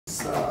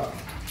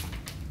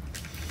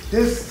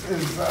this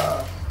is, so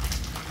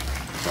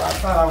I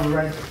thought I would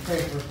write the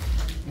paper,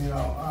 you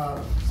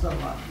know,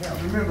 stuff like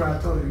that. Remember I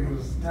told you it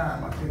was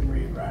time I couldn't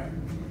read right,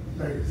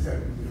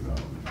 37 years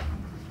old.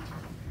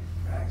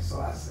 Right, so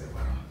I said,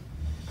 well,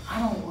 I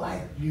don't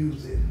like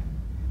using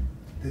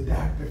the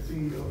Dr.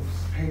 Fields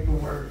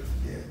paperwork,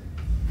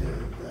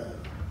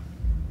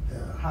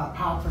 the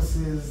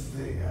hypothesis,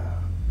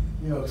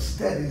 you know,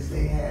 studies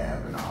they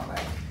have and all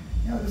that.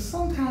 You know,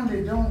 sometimes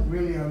they don't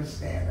really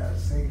understand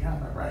us. They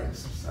kind of write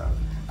some stuff.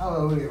 I don't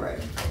know who they're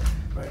writing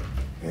for, but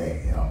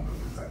hey, you know.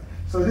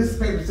 So this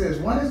paper says,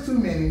 1 is too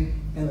many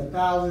and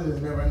 1,000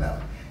 is never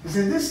enough. It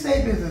says this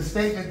statement is a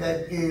statement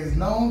that is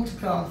known to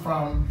come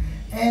from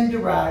and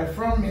derived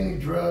from many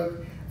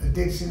drug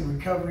addiction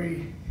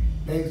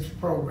recovery-based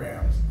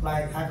programs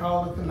like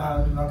Alcoholics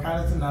Anonymous,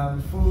 Narcotics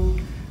Anonymous,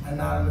 Food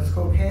Anonymous,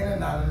 Cocaine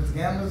Anonymous,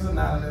 Gamblers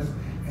Anonymous,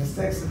 and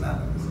Sex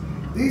Anonymous.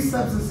 These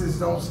substances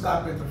don't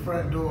stop at the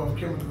front door of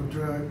chemical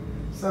drug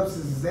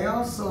substances. They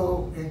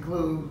also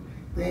include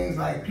things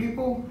like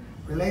people,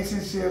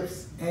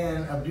 relationships,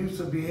 and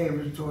abusive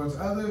behaviors towards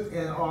others,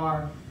 and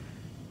are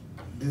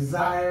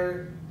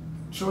desired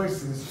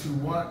choices to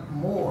want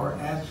more.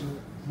 Ask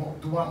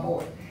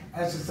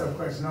yourself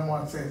question. Number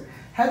 1 says,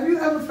 have you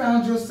ever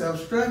found yourself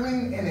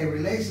struggling in a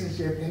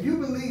relationship and you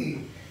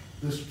believe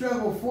the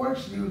struggle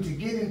forced you to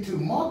get into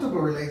multiple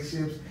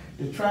relationships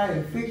to try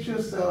and fix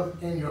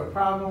yourself in your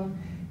problem,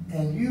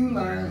 and you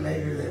learn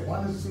later that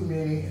 1 is too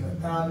many and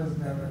 1,000 is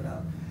never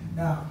enough?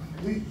 Now,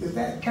 is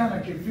that kind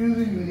of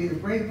confusing? You need a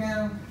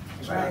breakdown,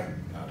 right?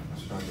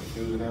 It's not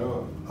confusing at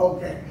all.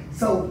 Okay,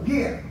 so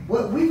yeah,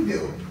 what we do,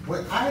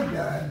 what I've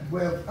done,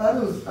 what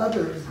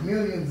others,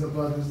 millions of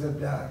others have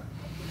done.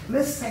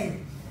 Let's say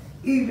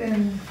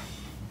even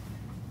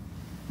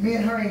me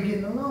and her ain't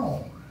getting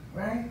along,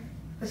 right?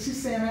 But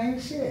she's saying I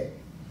ain't shit.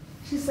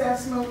 She said I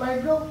smell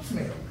like goat's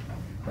milk,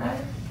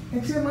 right?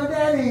 And she said my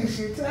daddy ain't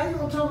shit. So I ain't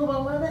gonna talk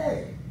about my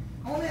daddy.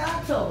 Only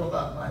I talk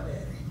about my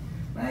daddy,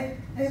 right?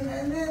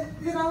 And then,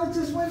 you know, it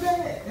just went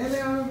bad. And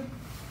then,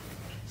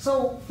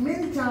 so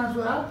many times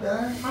what I've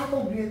done, I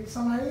go get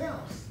somebody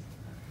else,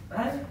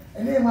 right?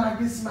 And then when I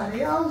get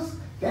somebody else,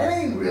 that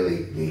ain't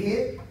really the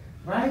hit,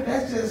 right?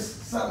 That's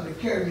just something to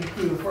carry me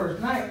through the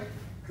first night,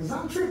 because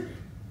I'm tripping,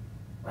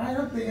 right?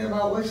 I'm thinking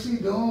about what she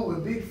doing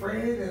with Big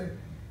Fred, and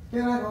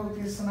then I go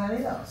get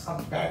somebody else.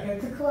 I'm back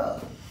at the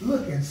club,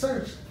 looking,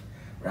 searching,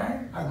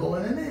 right? I go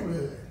in the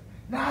neighborhood.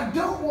 Now, I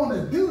don't want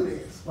to do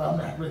this. Well, I'm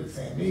not really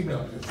saying me, but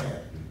I'm just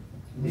saying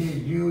me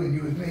and you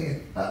and me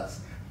and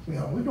us. You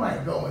know, we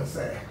might go and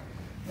say,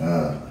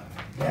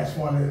 that's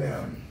one of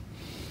them,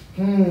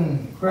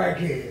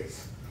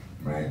 crackheads,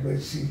 right?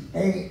 But she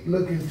ain't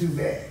looking too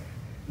bad,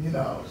 you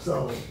know.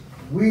 So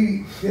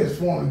we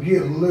just want to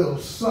get a little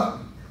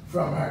something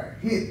from her.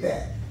 Hit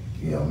that,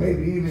 you know.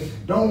 Maybe even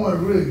don't want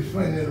to really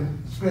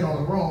spend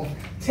on the room.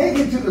 Take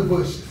it to the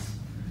bushes,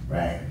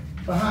 right?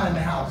 Behind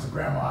the house of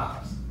Grandma's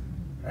house,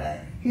 right?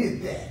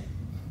 Hit that.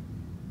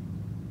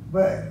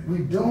 But we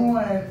doing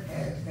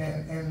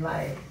and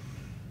like.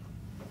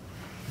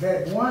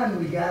 That one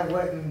we got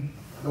wasn't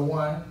the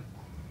one,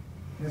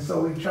 and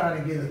so we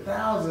trying to get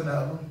 1,000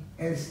 of them,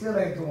 and it still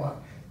ain't the one.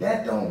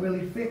 That don't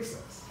really fix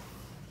us.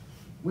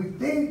 We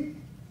think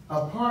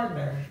a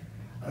partner,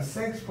 a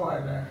sex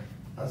partner,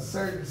 a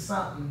certain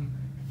something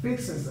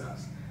fixes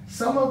us.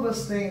 Some of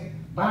us think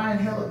buying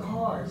hella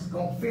cars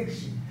gonna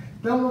fix you.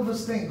 Some of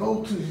us think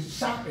go to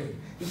shopping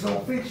is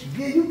gonna fix you.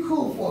 Yeah, you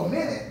cool for a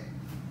minute,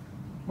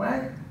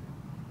 right?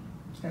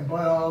 And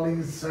buy all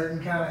these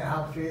certain kind of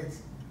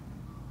outfits.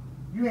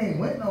 You ain't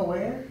went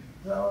nowhere,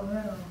 so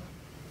no.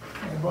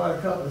 And bought a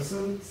couple of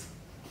suits.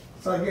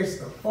 So I guess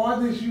the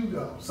farthest you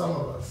go, some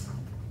of us,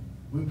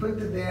 we put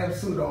the damn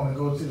suit on and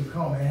go to the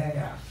corner and hang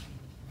out.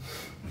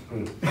 You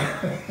look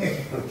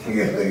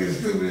at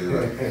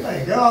stupid,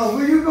 like, dog,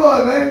 where you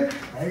going, man?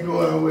 I ain't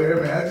going nowhere,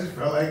 man. I just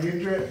felt like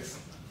getting dressed.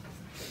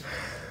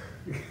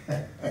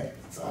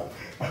 So,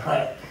 all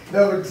right.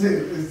 Number 2,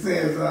 it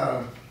says,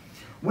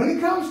 when it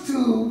comes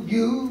to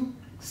you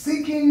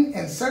seeking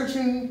and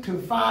searching to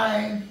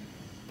find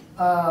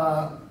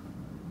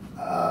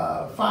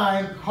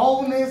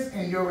wholeness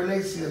in your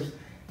relationships,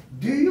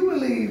 do you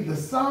believe the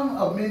sum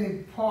of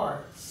many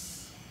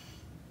parts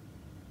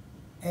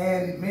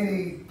and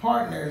many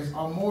partners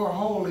are more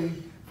wholly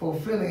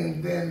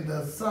fulfilling than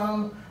the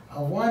sum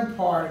of one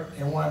part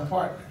and one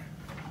partner?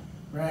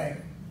 Right?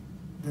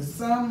 The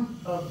sum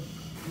of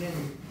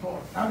many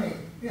parts. I mean,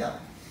 yeah.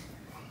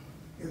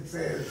 It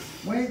says,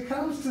 when it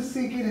comes to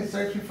seeking and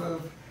searching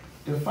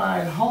to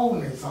find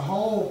wholeness, a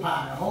whole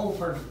pie, a whole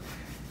person,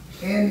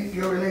 in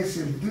your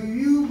relationship, do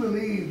you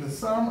believe the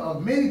sum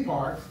of many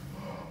parts,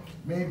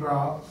 many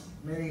bras,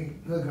 many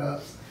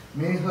hookups,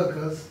 many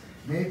hookers,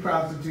 many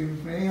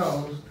prostitutes, many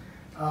hoes,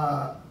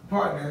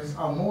 partners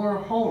are more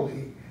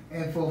holy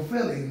and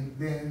fulfilling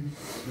than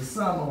the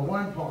sum of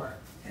one part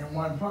and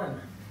one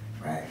partner,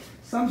 right?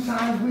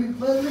 Sometimes we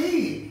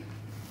believe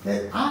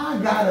that I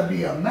gotta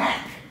be a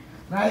Mac,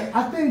 right?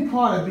 I think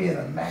part of being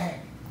a Mac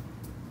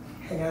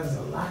has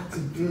a lot to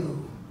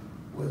do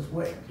with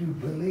what you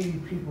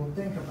believe people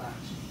think about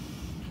you.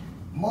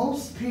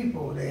 most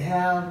people that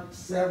have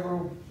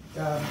several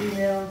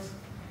females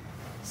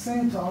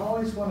seem to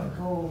always want to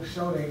go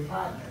show their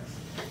partners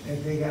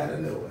that they got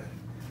a new one.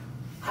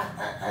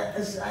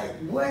 It's like,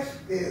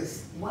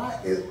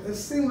 it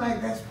seems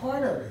like that's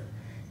part of it.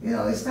 You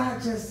know, it's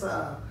not just,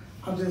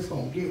 I'm just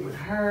gonna get with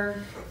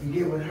her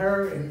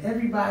and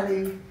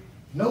everybody,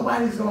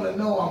 nobody's gonna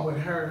know I'm with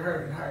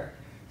her and her.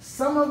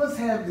 Some of us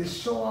have this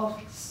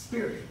show-off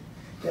spirit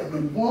that we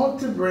want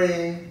to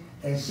bring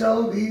and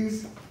show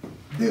these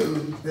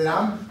dudes that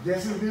I'm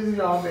just as good as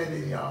y'all, better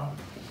than y'all.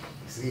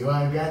 See who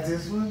I got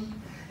this one?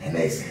 And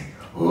they say,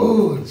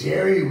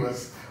 Jerry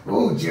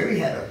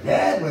had a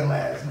bad one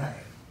last night.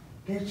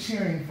 They're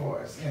cheering for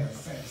us in a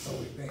sense, so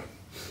we think.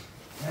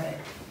 Right?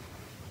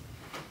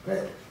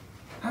 But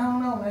I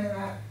don't know,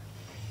 man.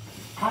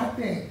 I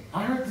think,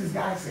 I heard this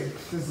guy say,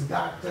 this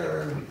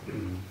doctor,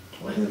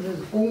 what is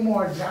this,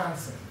 Umar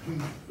Johnson.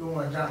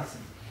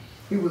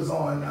 He was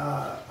on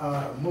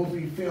a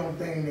movie film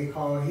thing they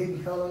call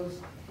Hidden Colors,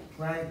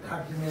 right?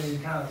 Documentary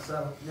kind of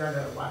stuff. Y'all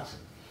gotta watch it.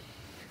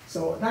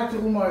 So Dr.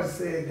 Umar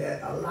said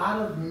that a lot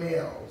of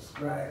males,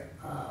 right,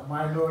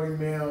 minority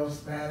males,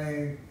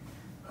 Hispanic,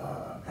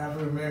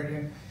 African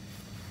American,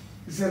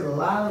 he said a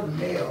lot of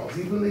males,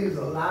 he believes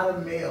a lot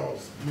of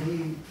males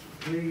need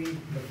 3 to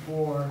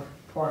 4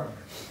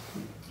 partners,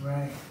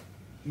 right?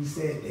 He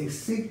said they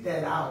seek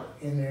that out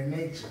in their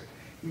nature.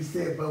 He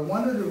said, but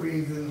one of the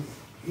reasons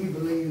he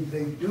believes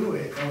they do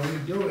it, or we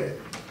do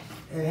it,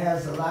 it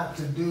has a lot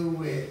to do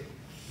with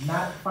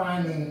not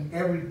finding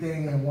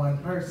everything in one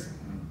person,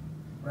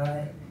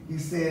 right? He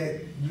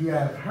said, you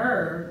have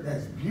her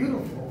that's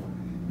beautiful,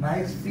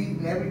 nice feet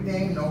and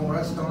everything, no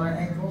rust on her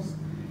ankles,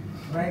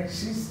 right?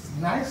 She's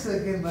nice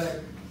looking,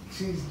 but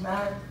she's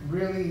not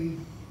really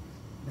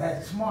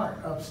that smart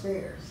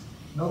upstairs.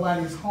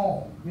 Nobody's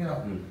home, you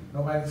know,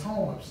 nobody's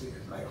home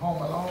upstairs. Like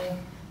home alone,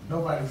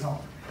 nobody's home,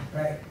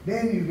 right?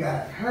 Then you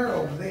got her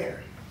over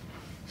there.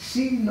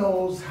 She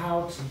knows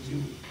how to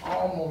do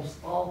almost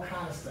all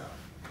kinds of stuff.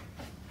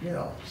 You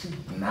know, she's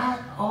not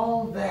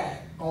all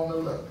that on the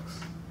looks,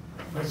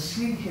 but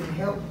she can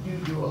help you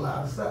do a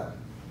lot of stuff,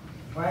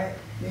 right?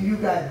 Then you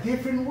got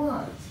different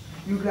ones.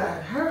 You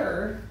got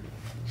her,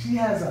 she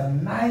has a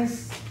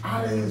nice,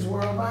 out of this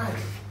world body,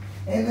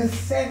 and the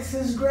sex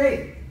is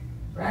great,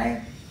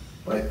 right?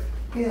 But,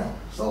 you know,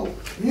 so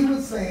he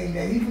was saying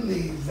that he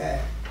believes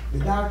that, the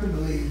doctor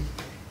believes,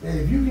 that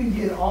if you can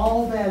get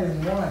all that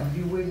in one,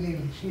 you wouldn't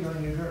even cheat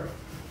on your girl,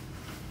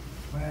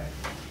 right?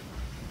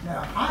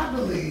 Now, I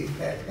believe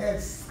that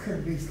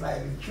could be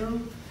slightly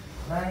true,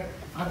 right?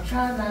 I'm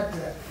trying not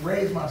to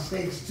raise my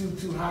stakes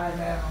too high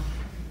now.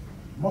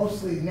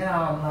 Mostly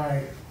now I'm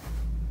like,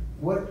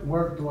 what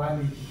work do I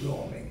need to do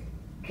on me?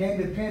 Can't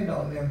depend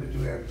on them to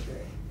do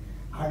everything.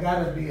 I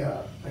gotta be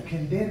a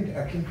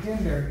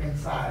contender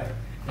inside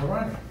the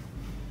running,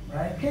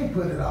 right? Can't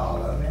put it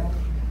all on them.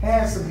 I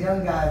had some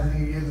young guys in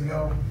here years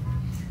ago,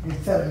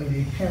 he's telling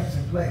me they pimps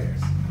and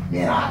players.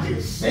 Man, I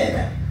just said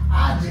that.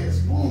 I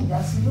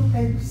said, look,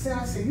 baby,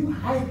 I said, you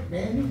hype,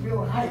 man. You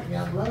real hype,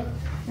 young blood.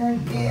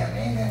 And yeah,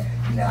 man,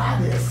 you know, I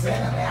just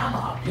said it, man, I'm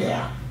a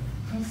pimp.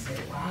 I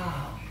said,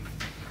 wow.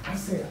 I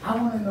said, I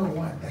want to know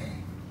one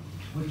thing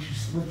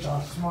with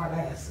y'all smart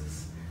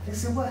asses. They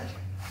said, what?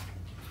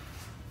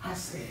 I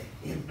said,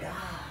 if God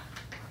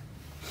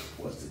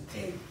was to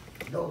take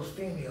those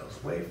females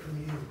away from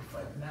you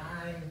for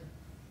 9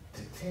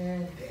 to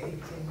 10 to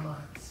 18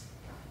 months,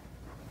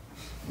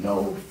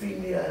 no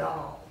female at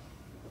all,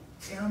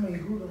 tell me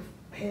who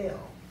the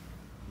hell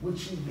would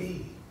you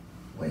be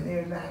when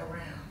they're not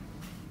around?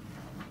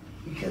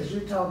 Because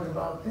you're talking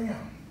about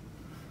them.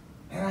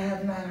 And I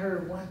have not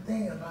heard one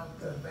thing about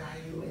the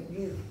value in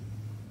you.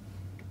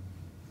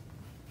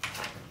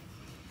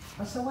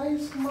 I said, why are you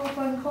so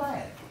motherfucking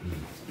quiet?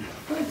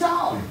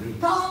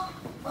 Talk.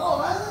 Oh,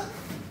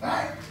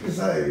 right?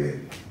 So,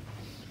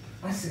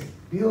 I said,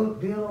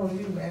 build on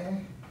you,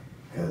 man.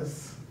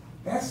 Because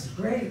that's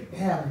great to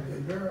have a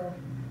good girl.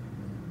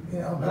 You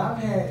know, but I've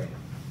had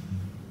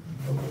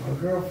a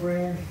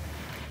girlfriend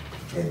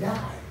that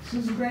died. She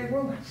was a great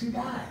woman. She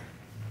died.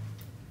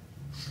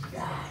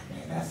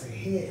 Man. That's a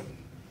hit.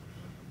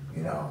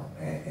 You know,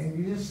 and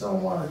you just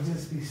don't want to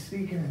just be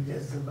speaking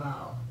just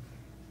about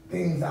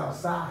things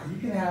outside. You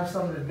can have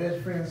some of the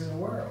best friends in the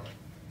world,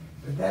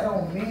 but that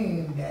don't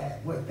mean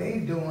that what they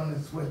doing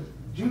is what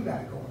you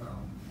got going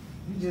on.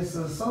 You just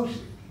an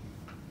associate.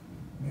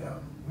 You know,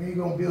 when you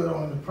gonna build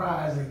on the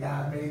prize that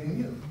God made in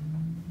you.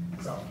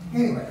 So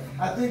anyway,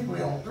 I think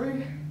we're on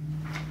 3.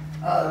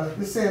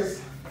 It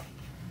says,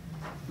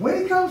 when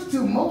it comes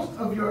to most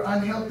of your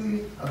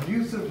unhealthy,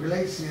 abusive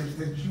relationships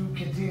that you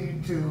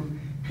continue to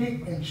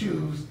pick and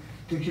choose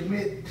to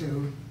commit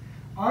to,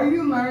 are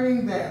you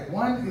learning that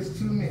 1 is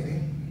too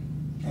many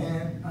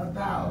and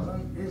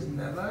 1,000 is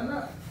never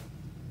enough?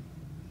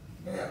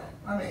 You know,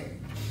 I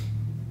mean,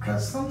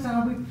 because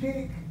sometimes we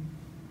pick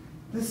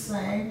the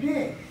same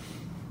pick.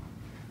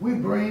 We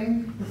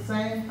bring the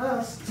same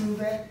us to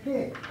that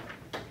pick.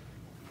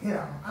 You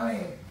know, I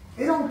mean,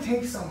 it don't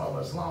take some of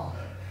us long.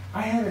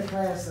 I had a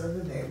class the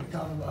other day, we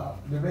talked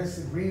about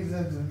domestic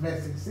reasons and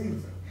domestic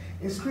season.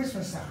 It's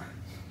Christmas time.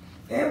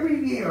 Every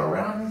year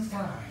around this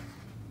time,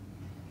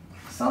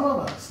 some of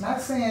us, not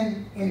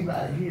saying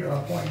anybody here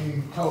or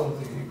pointing toes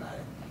at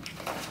anybody,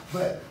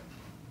 but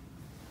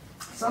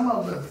some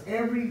of us,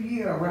 every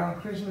year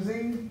around Christmas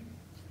Eve,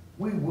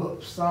 we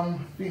whoop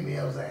some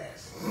female's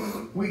ass.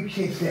 We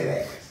kick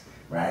that ass,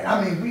 right?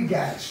 I mean, we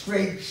got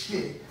straight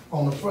shit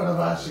on the front of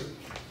our shit,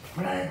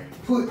 right?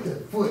 Put the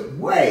foot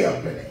way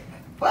up in it.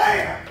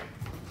 Bam!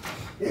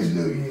 It's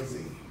New Year's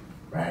Eve,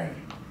 right?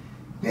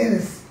 Then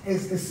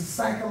it's a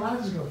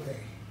psychological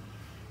thing,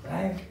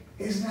 right?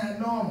 It's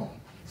not normal.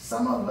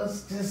 Some of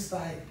us just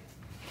like,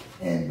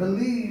 and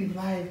believe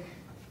like,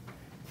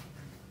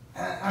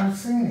 I'm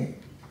seeing it.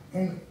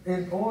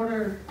 In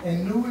order,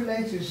 in new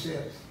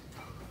relationships,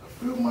 a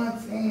few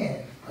months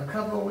in, a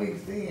couple of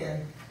weeks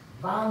in,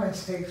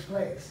 violence takes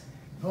place.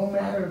 No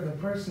matter if the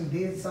person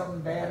did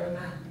something bad or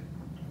not.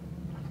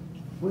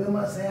 We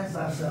must ask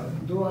ourselves,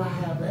 do I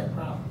have that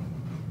problem?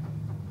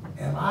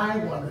 Am I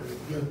one of the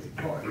guilty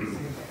parties in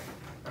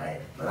that,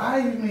 right? But I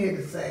am here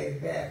to say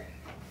that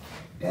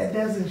that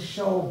doesn't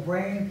show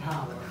brain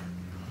power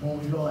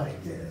when we go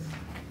like this.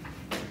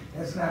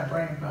 That's not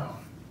brain power.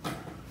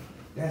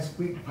 That's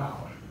weak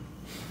power,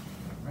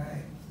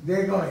 right?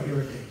 They're gonna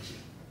irritate you.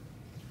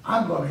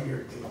 I'm gonna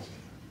irritate you,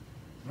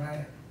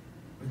 right?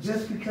 But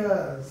just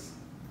because,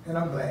 and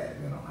I'm glad,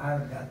 you know, I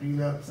haven't got beat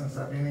up since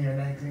I've been here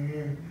 19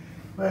 years,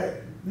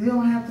 but you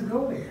don't have to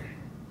go there,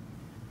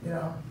 you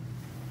know?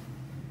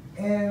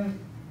 And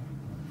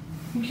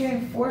you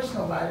can't force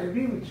nobody to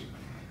be with you.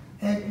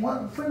 And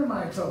one friend of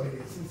mine told me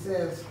this. He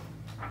says,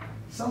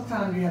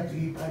 sometimes you have to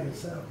eat by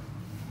yourself.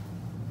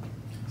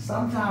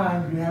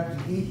 Sometimes you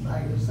have to eat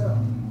by yourself.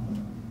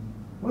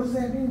 What does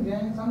that mean,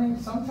 James? I mean,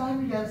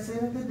 sometimes you gotta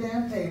sit at the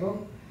damn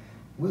table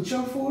with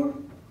your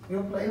food,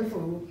 your plate of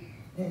food,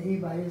 and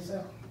eat by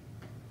yourself.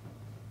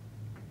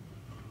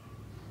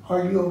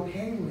 Are you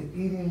okay with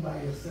eating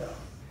by yourself?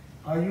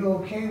 Are you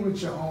okay with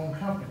your own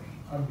company,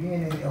 or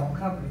being in your own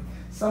company?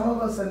 Some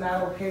of us are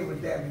not okay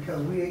with that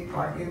because we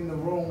are in the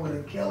room with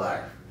a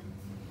killer.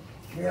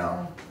 You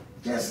know,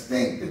 just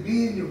think to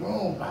be in your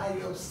room by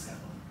yourself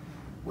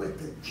with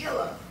the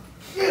killer.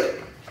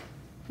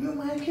 You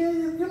might kill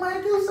you. You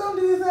might do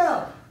something to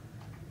yourself.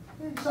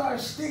 You start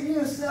sticking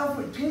yourself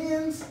with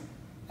pens.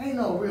 Ain't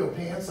no real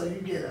pen, so you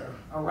get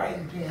a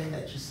writing pen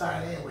that you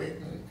sign in with,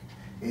 and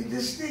you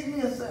just sticking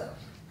yourself.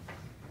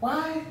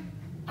 Why?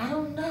 I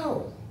don't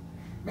know.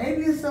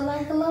 Maybe it's the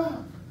lack of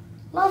love.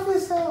 Love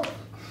yourself.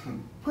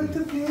 Put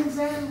the pens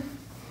down.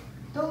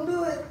 Don't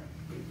do it.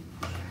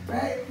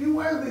 Right? You're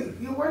worthy.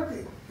 You're worth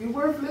it. You're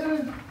worth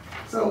living.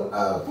 So,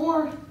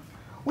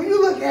 when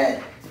you look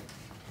at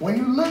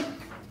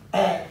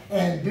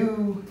and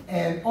do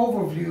an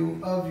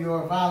overview of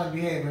your violent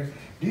behavior,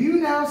 do you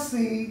now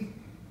see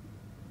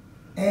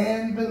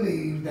and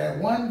believe that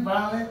one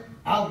violent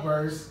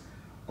outburst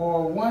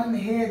or one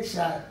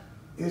headshot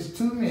is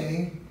too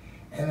many,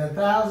 and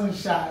 1,000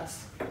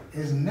 shots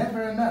is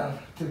never enough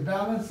to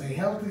balance a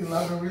healthy,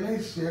 loving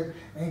relationship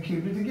and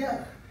keep it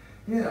together?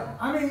 You know,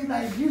 I mean,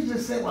 like you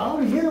just said, well, I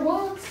only hit it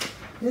once,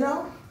 you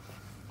know?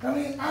 I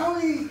mean, I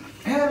only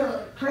had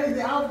a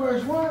crazy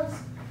outburst once,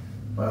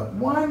 but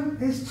one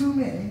is too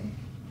many,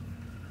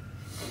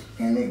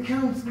 and it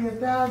comes to be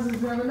 1,000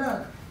 is never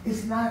enough.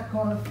 It's not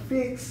gonna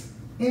fix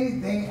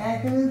anything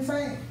acting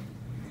insane.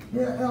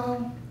 You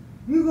know,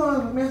 you're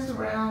gonna mess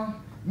around.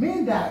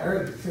 Men die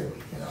early too,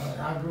 you know, in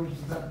our groups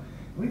and stuff.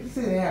 We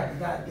sit and have a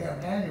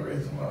goddamn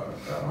aneurysm or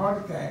a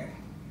heart attack.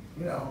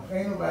 You know,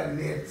 ain't nobody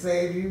there to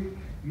save you.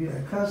 You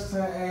done cussed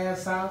her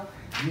ass out.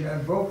 You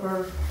done broke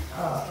her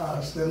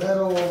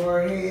stiletto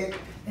over her head.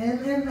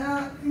 And you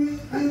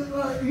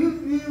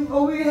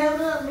over here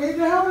having a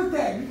major heart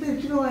attack. You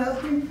think you gonna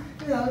help me?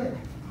 You know,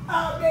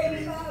 oh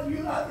baby,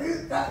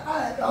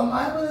 I'm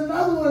having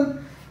another one.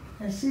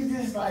 And she's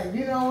just like,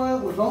 you know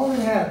what, we're going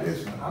to have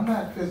this one. I'm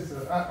not just,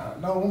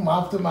 no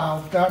mouth to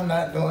mouth. I'm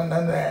not doing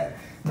none of that.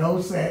 No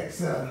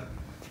sex.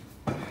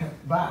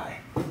 Bye.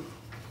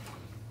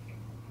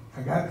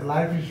 I got the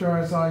life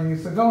insurance on you,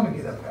 so go on and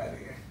get up out of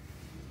here.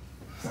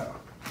 So,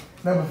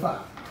 number 5.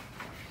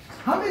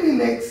 How many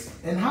licks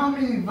and how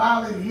many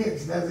violent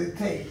hits does it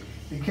take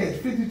to catch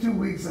 52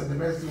 weeks of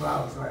domestic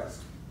violence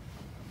arrest?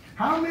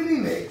 How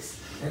many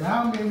licks and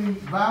how many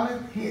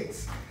violent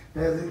hits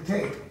does it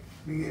take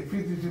to get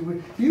 52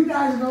 weeks? Do you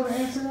guys know the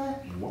answer to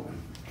that?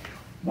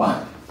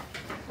 One.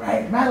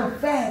 Right? Matter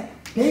of fact,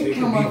 they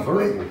come up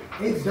with,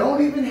 it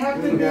don't even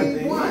have to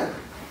be one.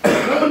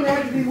 It don't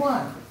have to be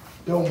one.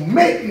 Don't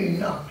make me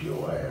knock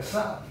your ass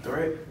out.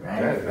 Right?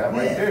 Right? That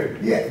right there.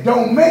 Yeah,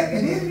 don't make,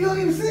 and then you don't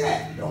even say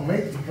that. Don't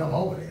make me come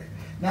over there.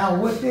 Now,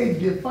 what they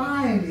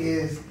defined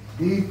is,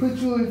 did he put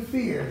you in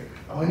fear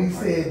when he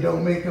said,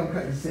 don't make him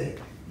come? He said,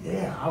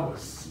 yeah, I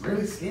was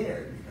really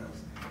scared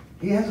because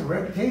he has a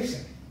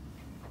reputation.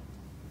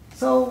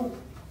 So,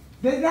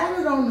 they got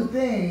it on the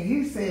thing.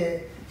 He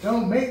said,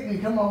 don't make me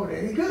come over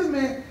there. He could have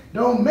meant,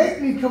 don't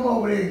make me come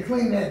over there and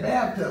clean that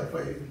bathtub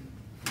for you,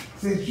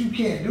 since you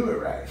can't do it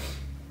right.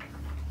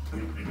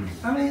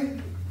 I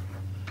mean,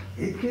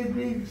 it could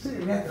be,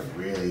 you have to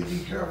really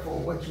be careful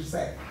what you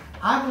say.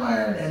 I've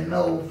learned and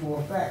know for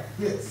a fact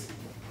this,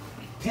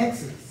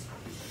 Texas,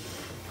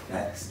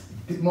 that's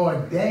more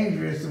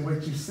dangerous than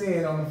what you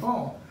said on the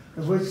phone.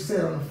 Because what you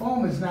said on the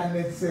phone is not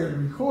necessarily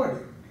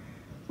recorded.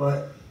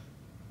 But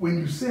when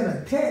you send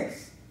a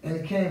text and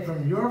it came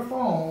from your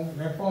phone,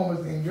 that phone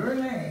was in your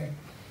name,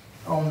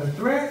 on the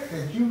threat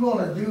that you're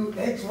gonna do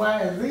X,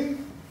 Y, and Z,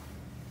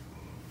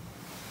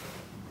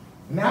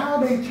 now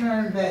they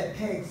turn that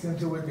text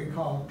into what they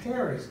call a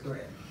terrorist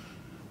threat.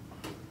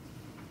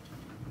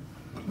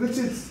 Which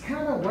is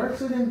kind of worse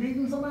than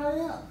beating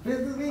somebody up,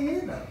 physically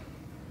hitting them.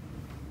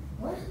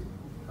 What?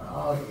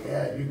 Oh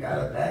yeah, you got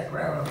a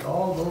background of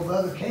all those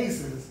other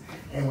cases,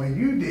 and when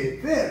you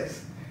did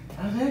this,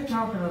 and they're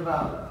talking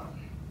about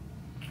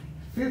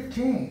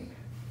 15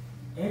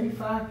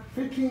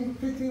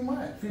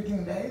 what?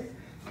 15 days?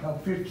 No,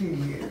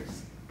 15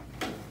 years.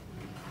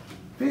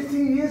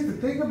 15 years to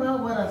think about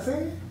what I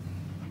said?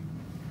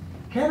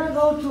 Can I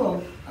go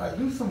to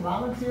do some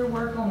volunteer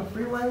work on the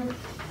freeway,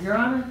 Your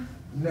Honor?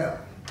 No.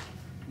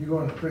 You're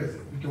going to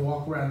prison. You can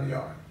walk around the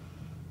yard.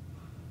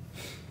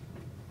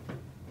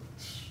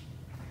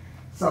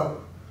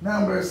 So,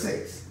 number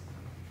 6.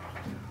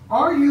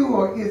 Are you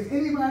or is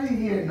anybody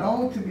here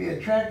known to be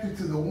attracted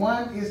to the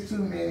one is too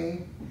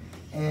many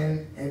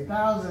and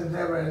 1,000 is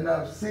never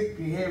enough sick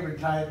behavior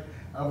type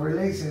of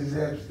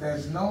relationships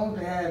that's known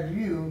to have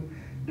you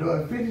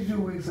doing 52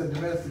 weeks of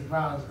domestic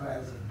violence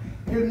classes?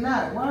 If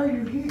not, why are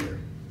you here?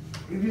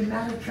 If you're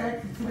not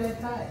attracted to that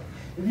type.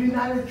 If you're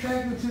not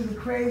attracted to the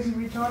crazy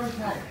retarded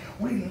type.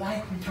 We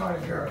like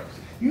retarded girls.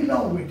 You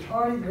know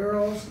retarded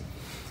girls,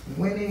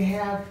 when they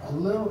have a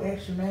little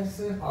extra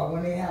medicine or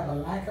when they have a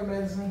lack of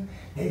medicine,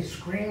 they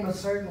scream a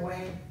certain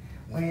way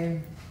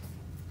when,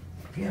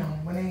 you know,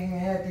 when they ain't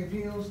had their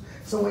pills.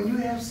 So when you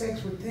have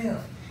sex with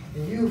them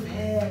and you've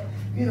had,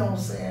 you know what I'm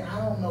saying, I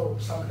don't know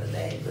some of the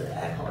names of the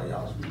alcohol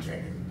y'all be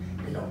drinking,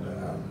 you know,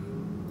 the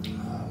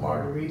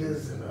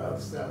margaritas and the other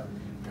stuff,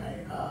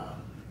 right?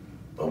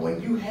 But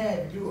when you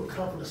had a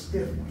couple of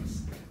stiff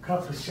ones, a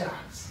couple of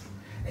shots,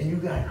 and you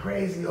got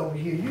crazy over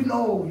here, you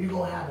know you're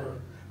gonna have a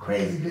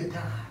crazy good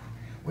time.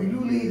 When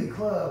you leave the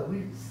club,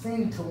 we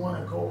seem to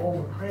want to go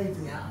over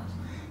Crazy House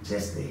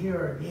just to hear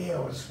her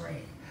yell and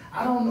scream.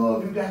 I don't know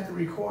if you got the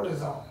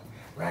recorders on,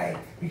 right?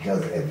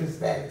 Because if it's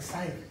that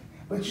exciting.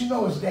 But you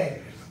know it's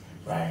dangerous,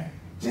 right?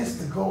 Just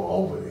to go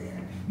over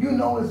there. You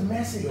know it's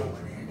messy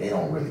over there. They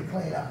don't really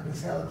clean up.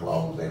 There's hella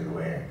clothes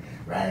everywhere,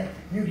 right?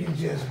 You can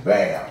just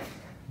bam,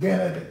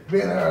 bend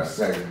her a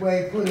certain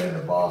way, put her in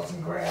the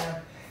Boston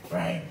grab,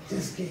 right?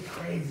 Just get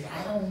crazy.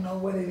 I don't know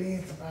what it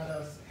is about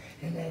us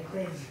and that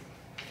crazy,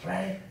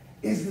 right?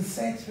 Is the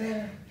sex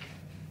better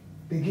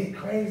to get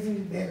crazy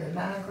than the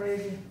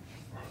non-crazy?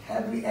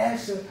 Have we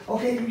asked you?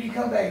 Okay, you can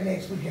come back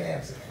next week and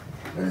answer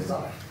that, but it's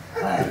all right.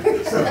 All right,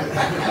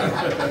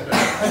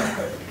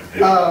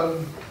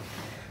 so,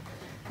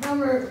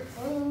 number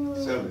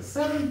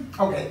 7.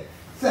 Okay,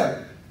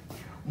 7.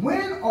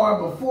 When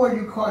or before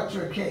you caught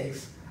your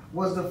case,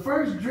 was the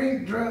first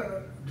drink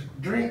drug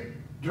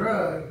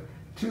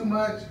too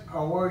much,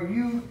 or were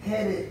you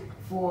headed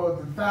for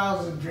the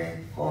 1,000 drink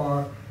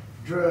or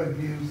drug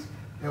use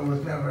that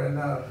was never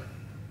enough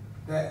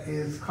that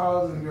is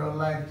causing your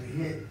life to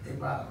hit a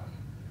bottom,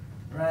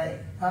 right?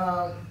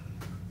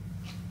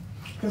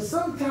 Because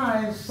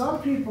sometimes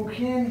some people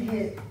can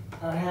hit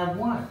or have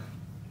one,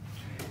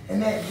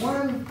 and that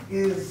one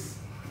is,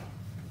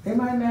 they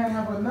might not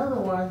have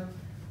another one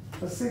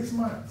for 6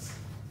 months,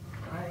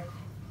 right?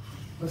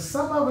 But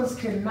some of us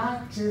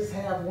cannot just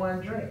have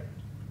one drink.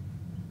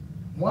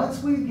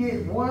 Once we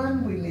get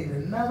one, we need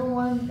another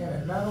one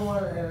and another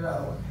one and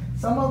another one.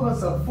 Some of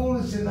us are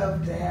foolish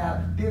enough to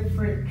have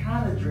different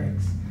kind of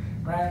drinks,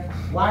 right?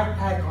 White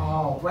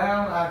alcohol,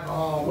 brown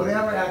alcohol,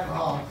 whatever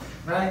alcohol,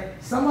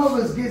 right? Some of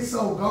us get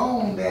so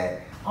gone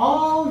that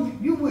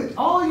you with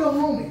all your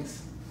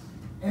homies,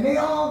 and they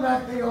all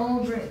got their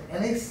own drink,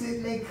 and they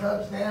sitting their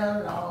cups down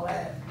and all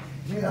that,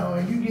 you know,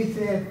 and you get to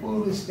that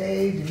foolish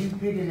stage and you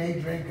picking their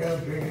drink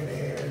up, drinking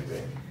theirs,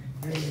 and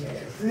drinking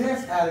theirs. And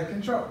that's out of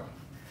control.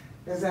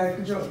 That's out of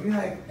control. You're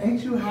like,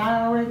 ain't you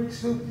high already,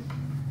 stupid?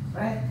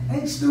 Right?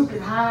 Ain't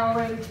stupid high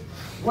already?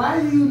 Why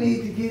do you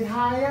need to get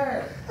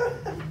higher?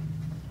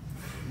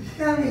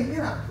 I mean, you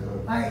know,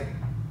 like,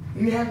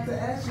 you have to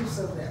ask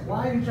yourself that.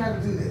 Why are you trying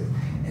to do this?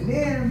 And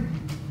then,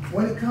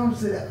 when it comes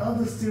to the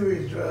other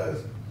serious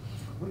drugs,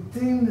 we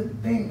seem to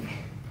think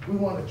we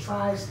want to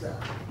try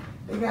stuff.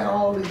 They got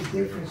all these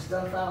different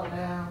stuff out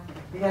now.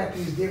 They got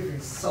these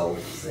different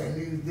soaps and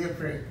these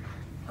different,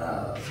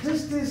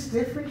 just this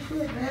different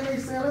shit, man. They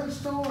sell in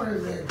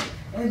stores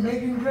and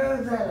making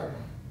drugs out of them.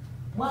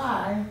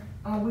 Why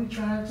are we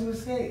trying to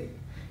escape?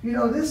 You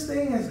know, this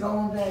thing has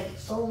gone back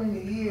so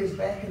many years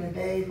back in the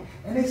day,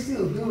 and they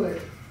still do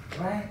it,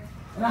 right?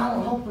 And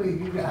hopefully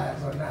you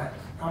guys are not,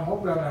 I'm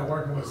hoping I'm not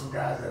working with some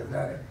guys that have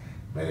done it,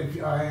 but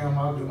if I am,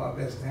 I'll do my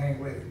best to hang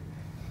with it.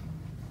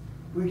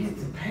 We get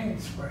the paint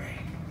spray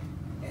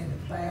in the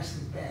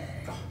plastic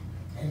bag,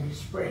 and you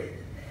spray it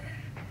in there.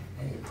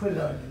 and you put it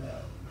on your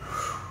nose.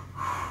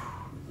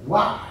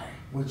 Why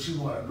would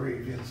you want to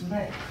breathe in some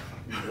pain?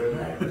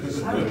 Right?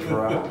 Just looking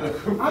for a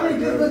house. I mean,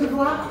 just looking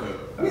for a house.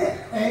 Yeah,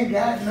 ain't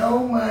got no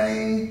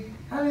money.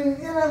 I mean,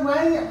 you know,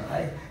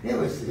 like, it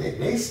was,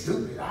 they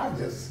stupid. I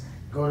just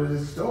go to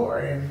the store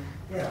and,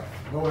 you know,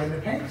 go in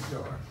the paint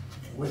store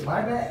with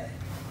my bag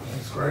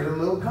and squirt a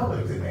little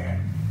colors in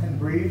there and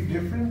breathe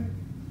different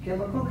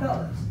chemical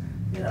colors.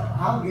 You know,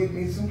 I'll get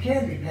me some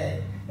candy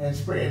paint and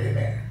spray it in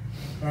there.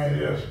 And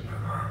just,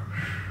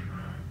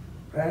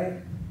 right?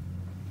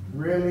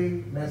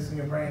 Really messing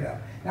your brain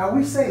up. Now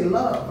we say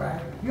love,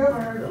 right? You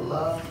ever heard of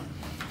love?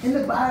 In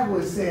the Bible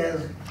it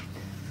says,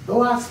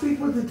 though I speak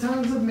with the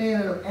tongues of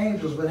men and of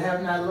angels, but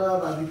have not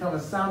love, I become a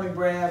sounding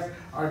brass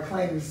or a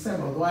clanging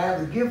cymbal. Though I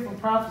have the gift of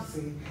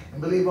prophecy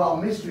and believe all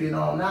mystery and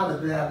all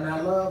knowledge, but have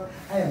not love,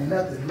 I am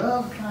nothing.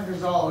 Love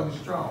conquers all and is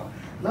strong.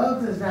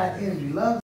 Love does not envy. Love